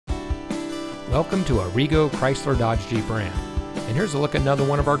Welcome to Arrigo Chrysler Dodge Jeep Ram. And here's a look at another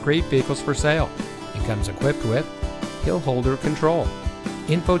one of our great vehicles for sale. It comes equipped with hill holder control,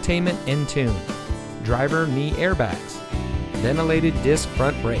 infotainment and tune, driver knee airbags, ventilated disc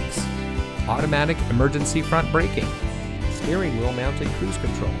front brakes, automatic emergency front braking, steering wheel mounted cruise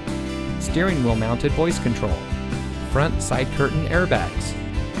control, steering wheel mounted voice control, front side curtain airbags,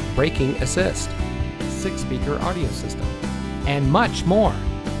 braking assist, 6-speaker audio system, and much more.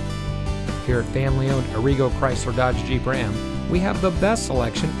 Here at family-owned Arrigo Chrysler Dodge Jeep Ram, we have the best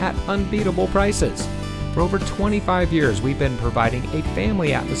selection at unbeatable prices. For over 25 years, we've been providing a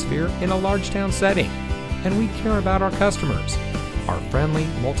family atmosphere in a large town setting, and we care about our customers. Our friendly,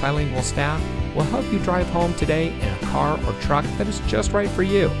 multilingual staff will help you drive home today in a car or truck that is just right for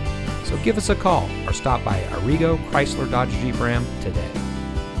you. So give us a call or stop by Arrigo Chrysler Dodge Jeep Ram today.